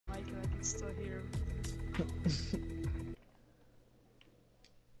Still here. Don't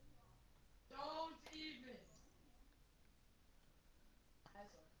even.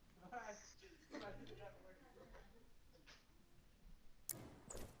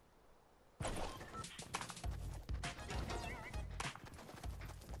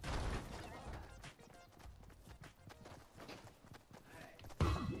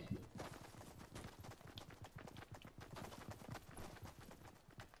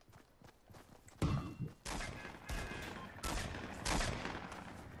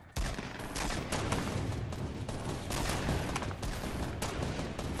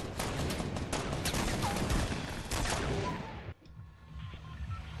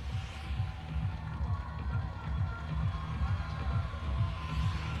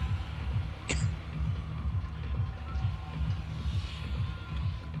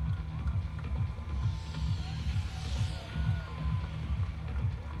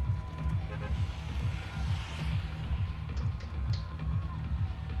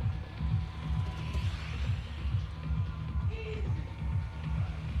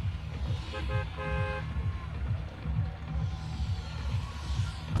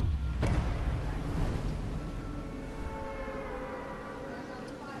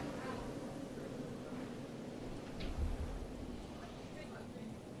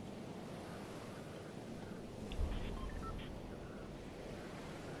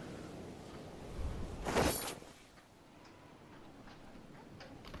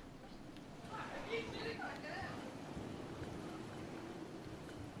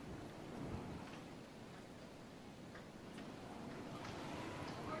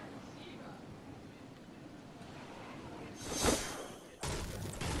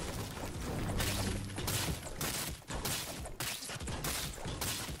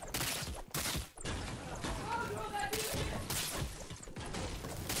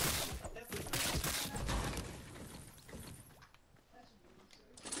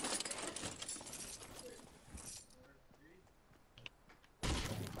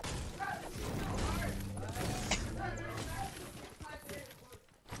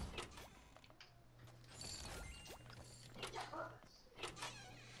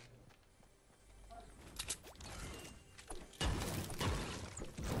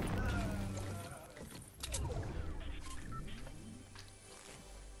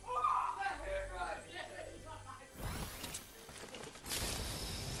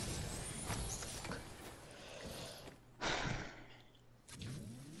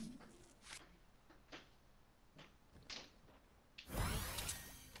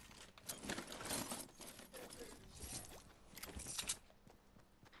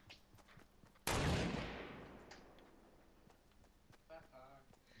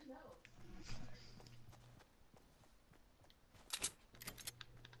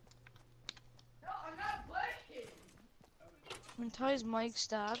 When Ty's mic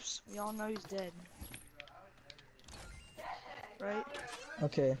stops, we all know he's dead. Right?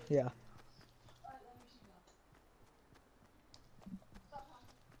 Okay, yeah.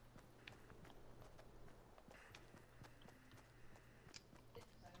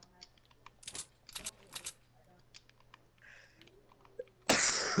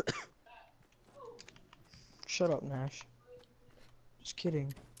 Shut up, Nash. Just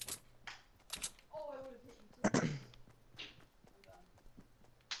kidding.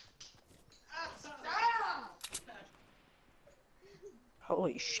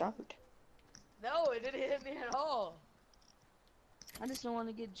 Holy shout. No, it didn't hit me at all. I just don't want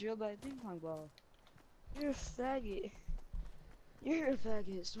to get drilled by a ping pong ball. You're a faggot. You're a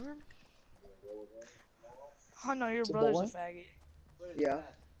faggot, Storm. Oh no, your It's a brother's a boy? faggot. Yeah.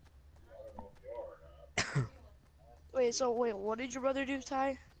 Wait, so wait, what did your brother do,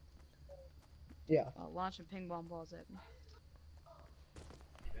 Ty? Yeah. Launching ping pong balls at me.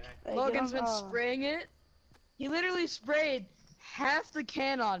 Hey, Logan's been spraying it. He literally sprayed half the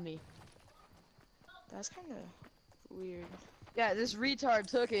can on me. That's kind of weird. Yeah, this retard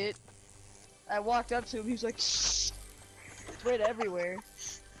took it. I walked up to him. He was like, shh. Sprayed everywhere.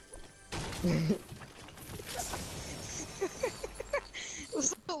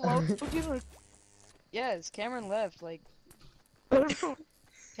 Was that Logan or? Yes, Cameron left. Like,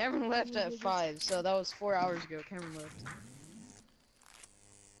 Cameron left at 5, so that was 4 hours ago. Cameron left.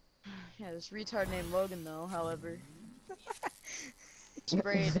 Yeah, this retard named Logan, though, however,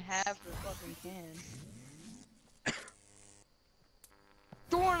 sprayed half the fucking can.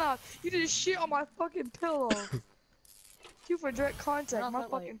 Doorknob! You did shit on my fucking pillow! You for direct contact, off my that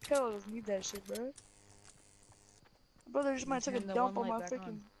fucking light. pillow doesn't need that shit, bro. My brother just might take a Turn the dump one on my light back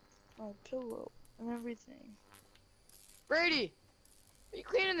freaking pillow and everything. Brady! Are you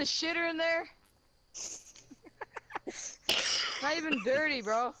cleaning the shitter in there? Not even dirty,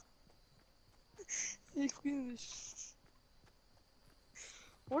 bro. You clean this.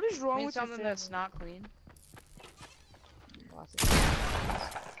 What is I wrong mean with your something family? that's not clean. Lots of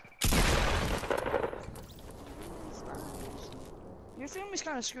Your family's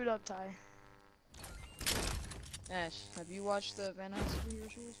kind of screwed up, Ty. Ash, have you watched the Van Helsing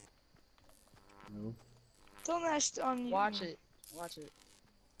rehearsals? No. Tell Nash to unmute Watch me. it. Watch it.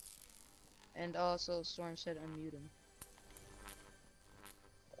 And also, Storm said unmute him.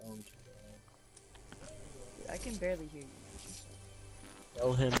 I can barely hear you.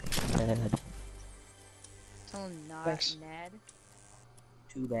 Tell him bad. Tell him not Thanks. mad.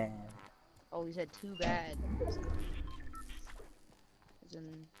 Too bad. Oh, he said too bad. As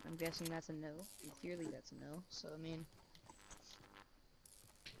in, I'm guessing that's a no. Clearly that's a no. So, I mean...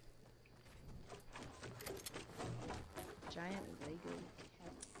 Giant Lego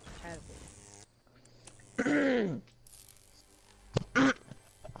caterpillar.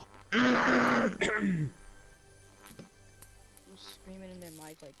 Who's screaming in their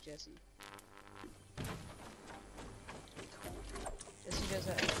mic like Jesse? Jesse does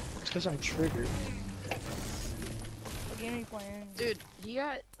that. It's because I'm triggered. What game are you playing? Dude, he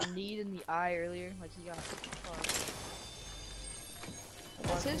got kneed in the eye earlier. Like he got.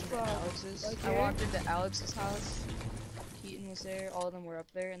 What's his problem? Alex's. Like I here? walked into Alex's house. Keaton was there. All of them were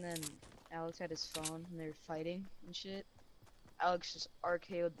up there, and then Alex had his phone, and they were fighting and shit. Alex just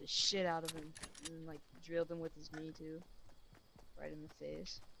RKO'd the shit out of him, and then, like drilled him with his knee too, right in the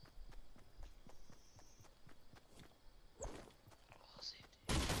face.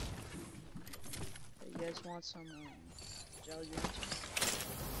 Hey, you guys want some jelly ranches?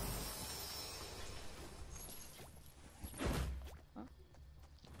 Huh?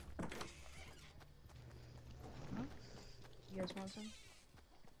 Huh? You guys want some?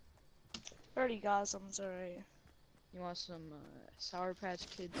 Already got some, it's alright. You want some Sour Patch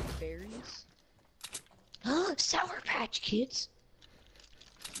Kids berries? Sour Patch Kids.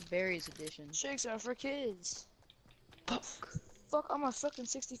 Berries edition. Shakes are for kids. Fuck. Fuck, I'm a fucking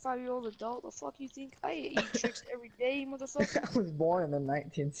 65-year-old adult. The fuck you think? I eat tricks every day, motherfucker. I was born in the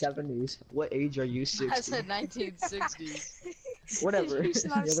 1970s. What age are you? 60? I said 1960s. Whatever. You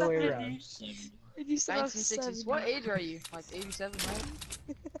said I'm The other way 70. around. And you said I'm 1960s. What age are you? Like 87,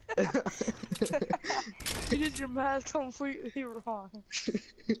 90? You did your math completely wrong.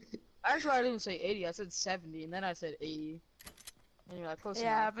 Actually, I didn't say 80. I said 70, and then I said 80. And you're like, close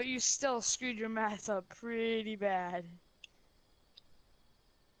Yeah, enough. but you still screwed your math up pretty bad.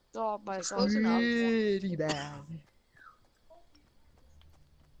 It's all by It's close enough. Pretty bad.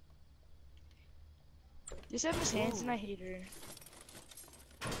 Just have his hands and I hate her.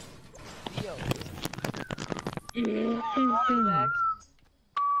 Yo. I'll be back.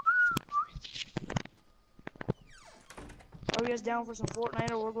 Are you guys down for some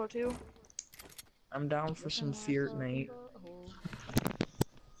Fortnite or World War II? I'm down for some Fortnite,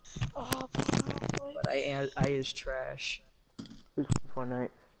 Oh, boy. but I is trash. Fortnite.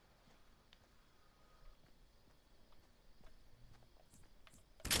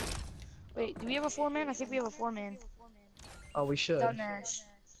 Wait, do we have a 4-man? I think we have a 4-man. Oh, we should. Down Nash.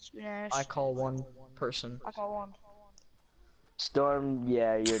 Screw Nash. I call one person. I call one. Storm,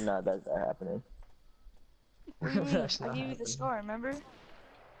 yeah, you're not. That's not happening. What do you mean? That's I not gave you the happening. scar, remember?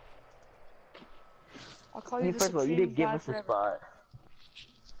 I'll call I you mean, the first of all, you Supreme did give God us the forever. spot.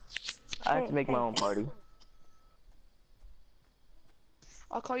 I have Hey, to make my hey. own party.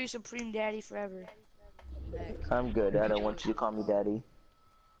 I'll call you Supreme Daddy forever. I'm good. I don't want you to call me daddy.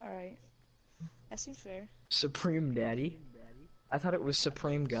 Alright. That seems fair. Supreme Daddy? I thought it was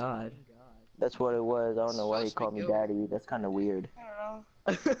Supreme God. That's what it was. I don't know why he Supposed to be called me goat. daddy. That's kind of weird.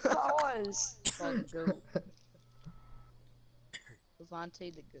 I don't know. I was. Called the goat.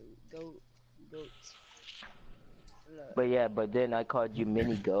 Levante the goat. Goat. Look. But yeah, but then I called you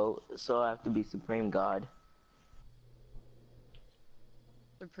mini goat, so I have to be supreme god.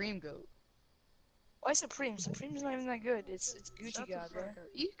 Supreme goat. Why Supreme? Supreme's not even that good. It's Gucci Shut the God, bro. fuck up.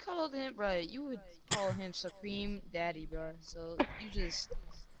 You called him, right? You would call him Supreme Daddy, bro. So you just.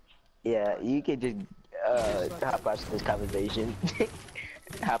 Yeah, you could just hop out this conversation.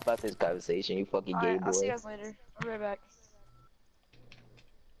 Hop out this conversation, you fucking gay Alright, I'll see you boy. guys later. I'll be right back.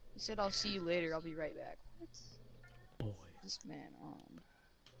 He said, "I'll see you later. I'll be right back." What? This man on.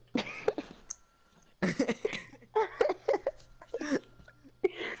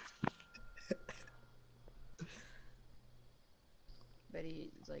 Bet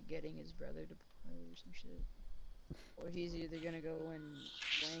he's like getting his brother to play or some shit. Or he's either gonna go and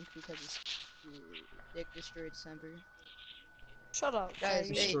blank because his dick destroyed Semper. Shut up, Guys,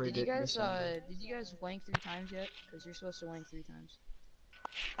 faggot. hey, Destroyed it did you guys wank 3 times yet? Because you're supposed to wank 3 times.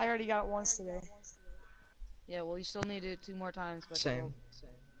 I already got it once today. Yeah, well, you still need it 2 more times by 12. Same.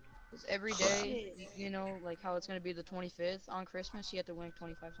 Because every day, Shit. you know, like how it's gonna be the 25th on Christmas, you have to wank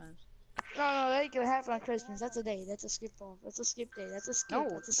 25 times. No, that ain't gonna happen on Christmas. That's a day. That's a skip off. That's a skip day. That's a skip. No,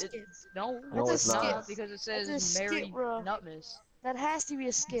 That's a skip. no, That's No, a it's skip. not. because it That's a says skip, Merry bro. Nutmas. That has to be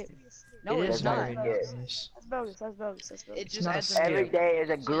a skip. No, It it's is not. very not. Yeah. nice. That's bogus. That's bogus. That's It bogus. just not a adds a skip. Every Merry. day is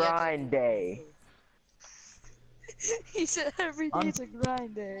a So you have to- grind day. He said every day it's a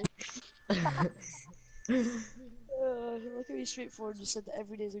grind day. Look at me straightforward. Just said that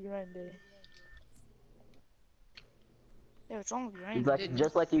every day is a grind day. Yeah, what's wrong with grind?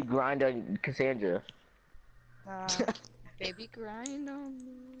 Just like you grind on Cassandra. Nah. Baby grind on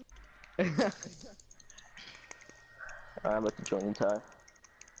me. I'm about to join the time.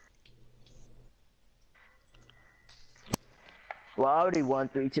 Well, I already won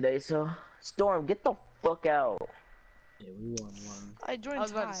 3 today, so Storm, get the fuck out. Yeah, we won one. I joined I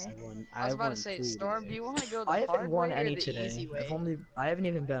was about to Ty. I was about won to say, two Storm, today. do you want to go the I hard haven't won way or any the today. easy way? I haven't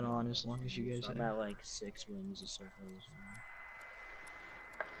even been on as long as you guys I'm have. at like 6 wins so far this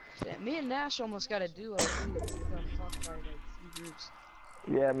one. Yeah, me and Nash almost got a duo too. We got fucked by like 3 groups.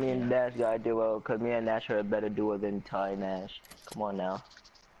 Yeah, me and Nash got a duo, cause me and Nash are a better duo than Ty and Nash. Come on now.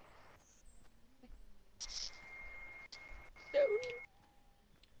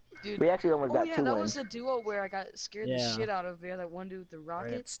 Dude, We actually almost got yeah, 2 that wins. was the duo where I got scared the Yeah. shit out of there. That one dude with the I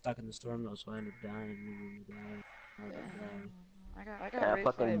rocket. got stuck in the storm though, so I ended up dying. I ended up dying. I got And I raped by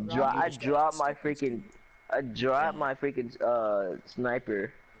a fucking rocket. I dropped my freaking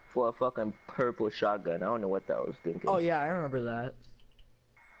sniper for a fucking purple shotgun. I don't know what that was thinking. Oh yeah, I remember that.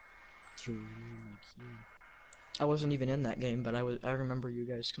 I wasn't even in that game, but I remember you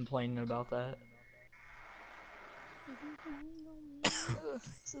guys complaining about that.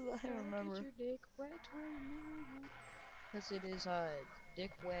 So I remember. Because it is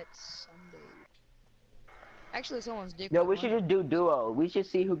dick wet Sunday. Actually, someone's dick No, wet we should Monday. just do duo. We should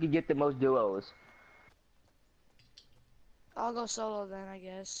see who can get the most duos. I'll go solo then, I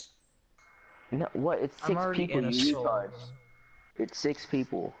guess. No, what? It's I'm 6 already people, in a you solo. retards. It's 6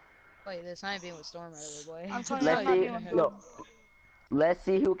 people. Wait, this I ain't being with Storm right away, boy. I'm telling you, Let's I'm not see. being with No. Let's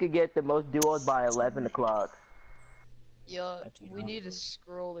see who can get the most duos by 11 o'clock. Yo, That's we need a not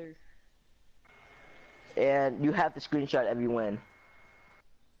scroller. And you have to screenshot every win.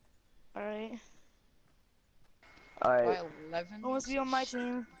 Alright. Alright. By 11? Who wants to be on my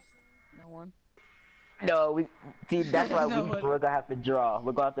team? No one. No, we see. That's why No, we're gonna have to draw.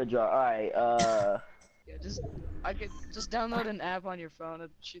 We're gonna have to draw. All right. Yeah, I could just download an app on your phone and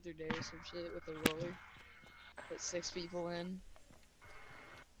shoot their day or some shit with a roller. Put 6 people in.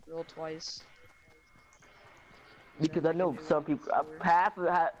 Roll twice. Because I know some people.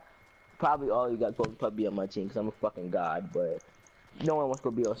 Probably all you guys will probably be on my team because I'm a fucking god. But no one wants to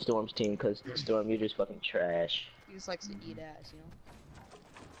be on Storm's team because Storm, you're just fucking trash. He just likes to eat ass, you know?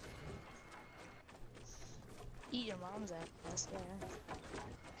 Eat your mom's ass, yeah.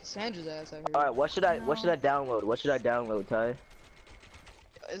 Cassandra's ass, I heard. All right. What should I download? What should I download, Ty?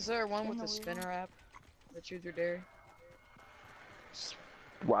 Is there one with know the we spinner app? The Truth or Dare?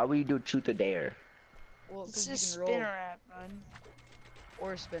 Why would you do truth or dare? Well, It's 'cause you just can roll. spinner app, man.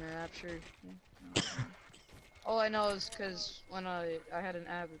 Or a spinner app, sure. Yeah. All I know is because when I had an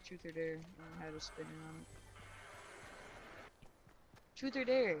app with Truth or Dare, and I had a spinner on it. Truth or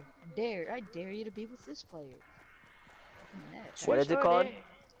Dare? Dare. I dare you to be with this player. Next. What is it called?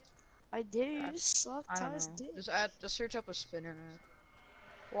 I dare you to suck I don't Ty's know. dick. Just search up a spinner app.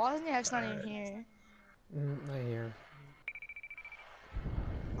 Why isn't the X not even here? Right here.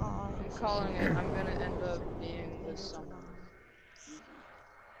 Aw. I'm calling it. I'm gonna end up being with someone.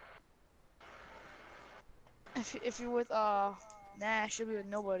 If you're with Nash, you'll be with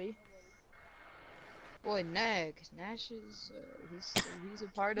nobody. Boy, Nash is he's a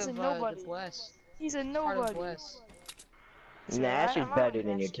part He's a of the nobody. Bless. He's a Part of nobody. Bless. Nash is I'm better with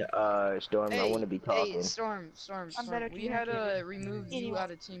than your Nash. Storm. I want to be talking. Hey, Storm. I'm better We had communicator. removed you Anyway.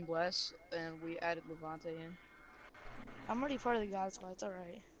 out of Team Bless, and we added Levante in. I'm already part of the God Squad. It's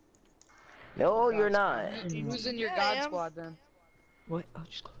alright. No, you're God not. Squad. Who's in your Yeah, I God am. Squad then? What? Oh,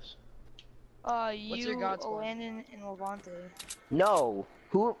 just close. You, your God Squad? Landon, and Levante. No.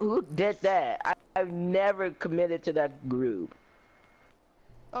 Who did that? I've never committed to that group.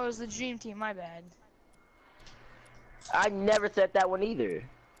 Oh, it was the Dream Team. My bad. I never said that one either.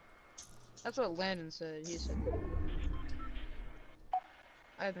 That's what Landon said. He said.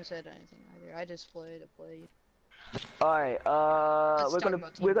 I haven't said anything either. I just played. All right. Let's We're talk gonna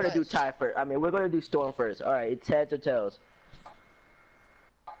about Team we're gonna do Blast. Ty first. I mean, we're gonna do Storm first. All right. It's heads or tails.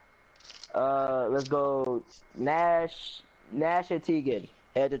 Let's go Nash and Tegan.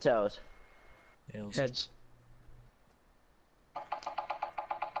 Head to toes. Tails. Heads.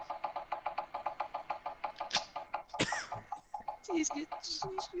 Please get.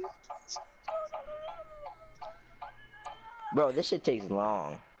 Bro, this shit takes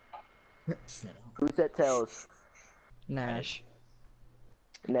long. You Who said tails? Nash.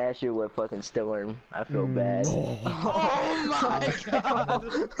 Nash, you're with fucking Storm. I feel bad. No. Oh my god!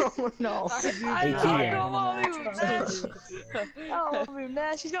 Oh no. I Tegan. don't want to move, Nash. I don't want to move,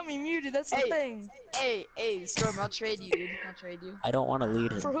 Nash. He's got me muted. That's the Hey. thing. Hey, Storm, I'll trade you, dude. I'll trade you. I don't want to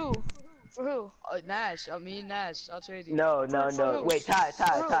lead For him. who? For who? Nash, me and Nash, I'll trade you. No. who? Wait, Ty.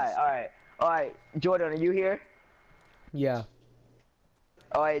 Alright. Jordan, are you here? Yeah.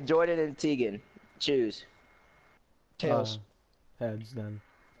 Alright, Jordan and Tegan. Choose. Tails. Heads then.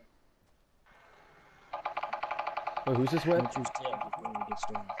 Wait, who's this with? I'm choose tails if you want to get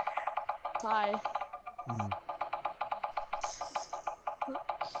Storm. Ty. Mhm.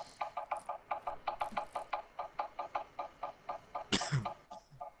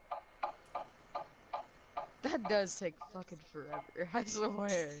 That does take fucking forever, I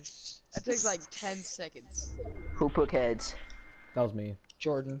swear. That takes like 10 seconds. Who put heads? That was me.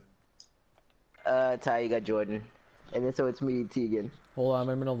 Jordan. Ty, you got Jordan. And then so it's me, Tegan. Hold on, I'm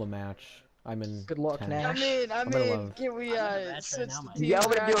in the middle of a match. I'm in. Good luck, 10. Nash. I I'm mean, alone. can we I'm in the match switch right now, the man. teams Y'all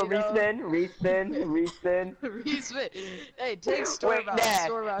wanna do a around, you know? respin? Respin. Hey, take Storm Wait, out. Nash,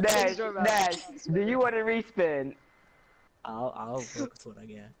 Storm out. Take Storm out. Nash, do you want to respin? I'll work with what I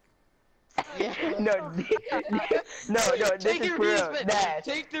get. Yeah. No, this Take is the for real. respin. Nash,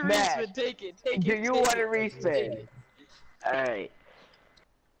 Take the Nash, respin. Take it. Take do it. you take want to it. respin? Alright.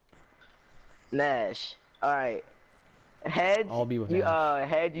 Nash, alright. Heads, I'll be with you, Nash.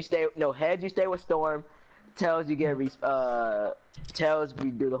 heads you stay with Storm. Tails you get tails we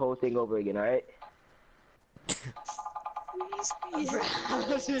do the whole thing over again, alright? Please be.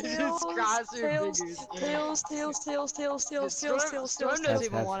 Just cross your fingers. Tails. Storm doesn't Heads,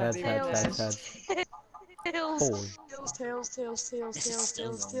 even heads, want to heads, be heads, with heads, us. heads. Holy.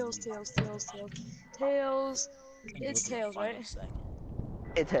 Tails. It'll It's be a tails, final right? second.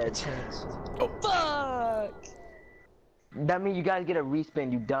 It's heads. Heads. Fuck! That means you guys get a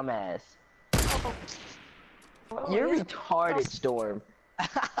respin, you dumbass. Oh, You're yeah. retarded, Storm.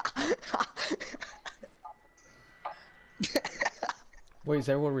 Wait, is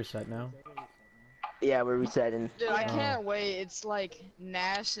everyone reset now? Yeah, we're resetting. Dude, I Yeah. can't wait. It's like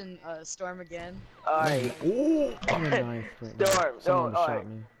Nash and Storm again. Alright, Oh, I'm in ninth right now. Storm, Someone no, shot alright.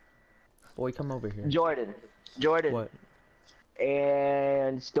 me. Boy, come over here. Jordan, What?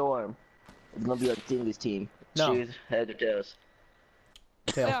 and Storm. It's gonna be a teamless team. No. Choose heads or tails.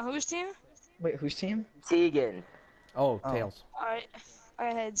 Tails. Yeah, whose team? Wait, whose team? Tegan. Oh, Oh. tails. Alright.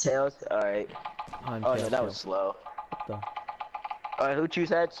 Alright, heads. Tails? Alright. I'm Oh tails. no, that was tails. slow. What the? Alright, who choose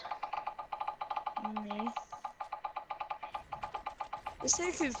heads? Me. This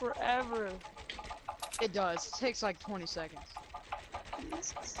taking forever. It does. It takes like 20 seconds.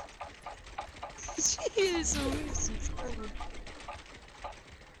 Jesus.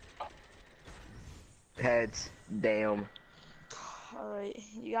 Heads. Damn. Alright,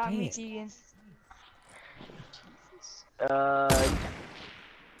 you got me, Damn. Tegan.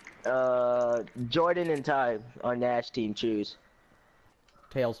 Jordan and Ty on Nash team. Choose.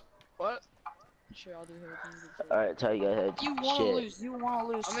 Tails. What? Sure, I'll do everything. Alright, Ty, you got heads. You wanna Shit. lose. You wanna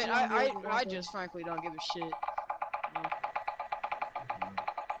lose. I mean, You wanna lose, I just frankly don't give a shit.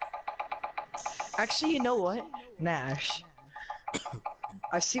 Actually, you know what? Nash.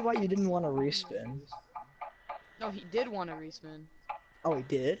 I see why you didn't want to respin. No, he did want to respin. Oh, he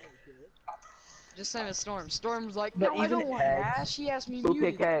did? Just same as Storm. Storm's like, But no, I even don't want heads- Nash. He asked me Who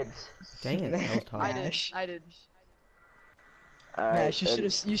muted. pick heads? Dang it, that was tough. I did. Nash. I did. Alright. Nash,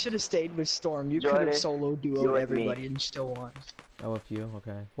 you should have stayed with Storm. You could Jordan, have solo you duoed with me. everybody and still won. Oh, a few?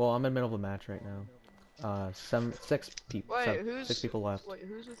 Okay. Well, I'm in the middle of a match right now. Six people. Wait, Seven, who's 6 people left. Wait,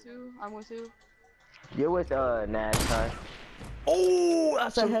 who's with who? I'm with who? You're with Nash, Ty. Oh,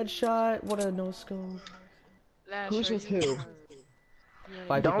 that's a headshot. What a no scope. Nash, Who's are with you- who? you wanna-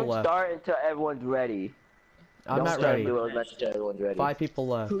 5 people Don't left. start until everyone's ready. I'm Don't not start ready. duos until everyone's ready. 5 people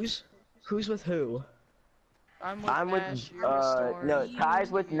left. Who's with who? I'm with I'm with Nash. You're with Storm. no, Ty's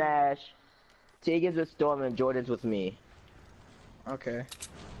with Nash, Tegan's with Storm, and Jordan's with me. Okay.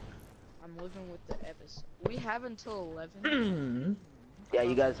 I'm living with the episode. We have until 11. Yeah,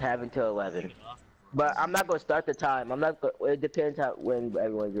 you guys have until 11. But I'm not gonna start the time. It depends when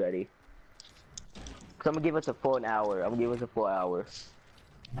everyone's ready. Cause I'm gonna give us a full hour. I'm gonna give us a full hour.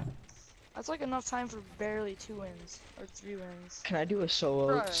 That's like enough time for barely 2 wins or 3 wins. Can I do a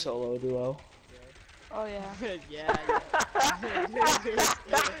solo Bruh. duo? Oh yeah. yeah.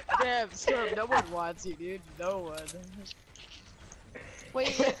 Damn, Storm, no one wants you, dude. No one.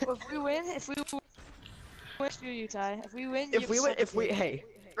 Wait, if we win, screw you, Ty. If we win, you If we win, hey,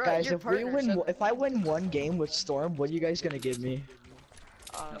 Bro, guys, your if we partner win, said- if I win one game with Storm, what are you guys gonna give me?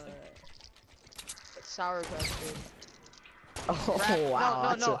 Sour Patch Kid. Oh Rap- wow. No,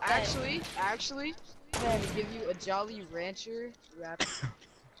 that's no, a- actually, I'm gonna give you a Jolly Rancher rap.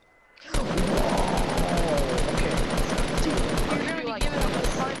 Oh, You're I'll give gonna you be like giving them 20.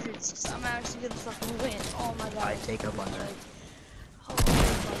 hundreds, 'cause I'm actually gonna fucking win. Oh my god. I take up on that.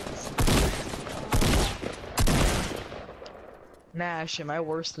 Nash, am I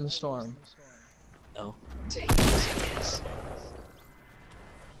worse than Storm? No.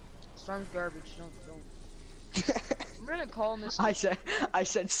 Storm's garbage. Don't. I'm gonna call Mr. I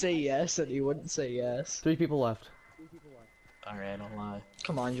said say yes, and he wouldn't say yes. 3 people left. Alright, don't lie.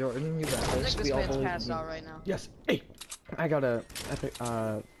 Come on, Jordan, you got I think this. this We all man's believe in passed you. out right now. Yes. Hey, I got a epic,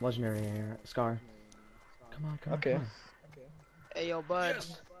 legendary scar. Come on, come on. Okay. Come on. Hey, yo, bud.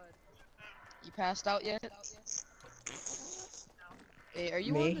 You passed out yet? Hey, are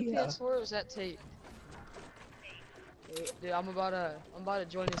you Me? on the Yeah. PS4 or is that tape? Hey, dude, I'm about to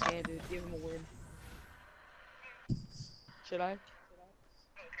join this game, dude. Give him a win. Should I?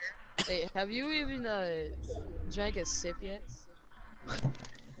 Hey, have you even drank a sip yet?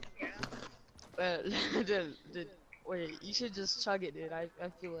 Dude, wait, you should just chug it, dude. I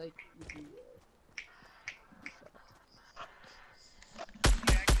feel like you'd be.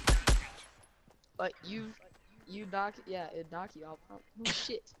 But you knock, yeah, it knock you out. Oh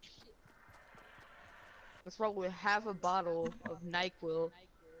shit. That's probably half a bottle of NyQuil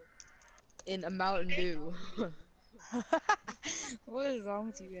in a Mountain Dew. What is wrong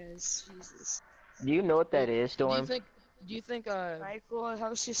with you guys? Jesus. Do you know what that is, Do you Storm? think Michael,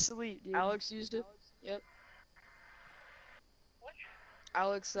 how's your sleep, dude? Alex used it? Yep.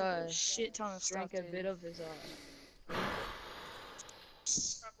 Alex Shit ton of drank stuff, a dude. bit of his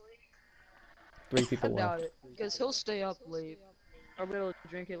 3 I people doubt left. it, because he'll stay up late. I'll be able to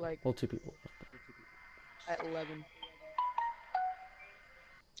drink it like Well, 2 people. at 11.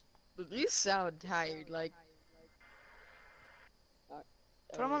 But you sound tired, like.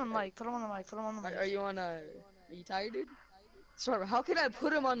 Put him on the mic, put him on the mic, put him on the mic. Are you on are you tired, dude? Sorry, how can I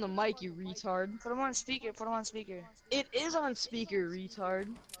put him on the mic, you retard? Put him on speaker, put him on speaker. It is on speaker,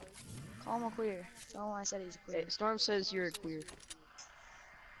 retard. Call him a queer. Tell him I said he's a queer. Hey, Storm says you're a queer.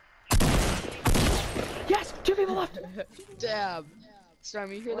 Yes, 2 people left. Damn.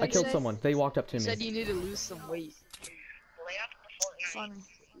 Storm, you hear that? I killed say? someone. They walked up to He said me. you need to lose some weight. Funny.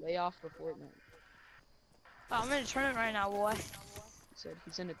 Lay off the Fortnite. Oh, I'm in a tournament right now, boy. He said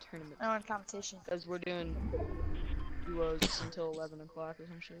he's in a tournament. I'm in competition. Because we're doing duos until 11 o'clock or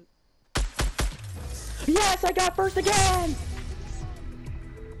some shit. Yes, I got first again.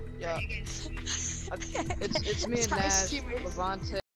 Yeah. It's me and Ty's Nash, teammates. Levante,